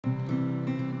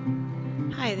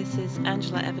Hi, this is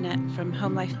Angela Evanet from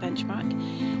Home Life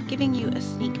Benchmark, giving you a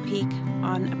sneak peek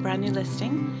on a brand new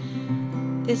listing.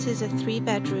 This is a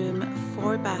 3-bedroom,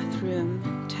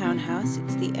 4-bathroom townhouse.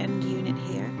 It's the end unit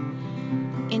here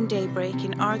in Daybreak,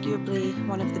 in arguably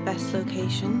one of the best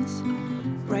locations,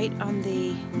 right on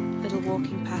the little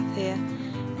walking path here,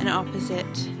 and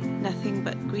opposite nothing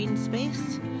but green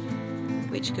space,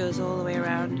 which goes all the way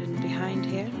around and behind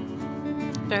here.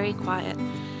 Very quiet,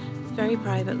 very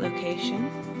private location.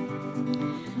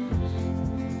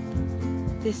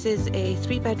 This is a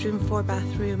 3-bedroom,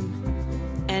 4-bathroom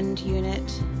end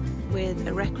unit with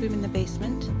a rec room in the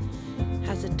basement.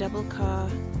 Has a double car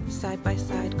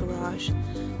side-by-side garage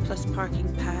plus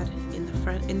parking pad in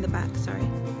the back, sorry.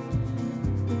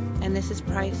 And this is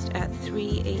priced at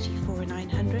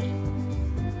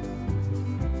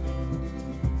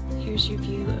 $384,900. Here's your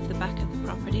view of the back of the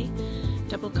property.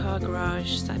 Double car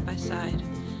garage side-by-side,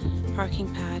 parking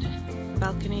pad,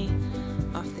 balcony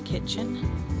off the kitchen,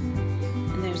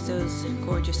 and there's those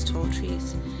gorgeous tall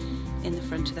trees in the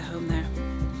front of the home there.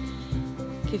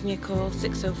 Give me a call,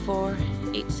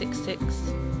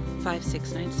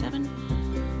 604-866-5697,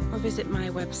 or visit my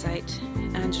website,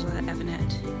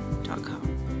 angelaevanet.com.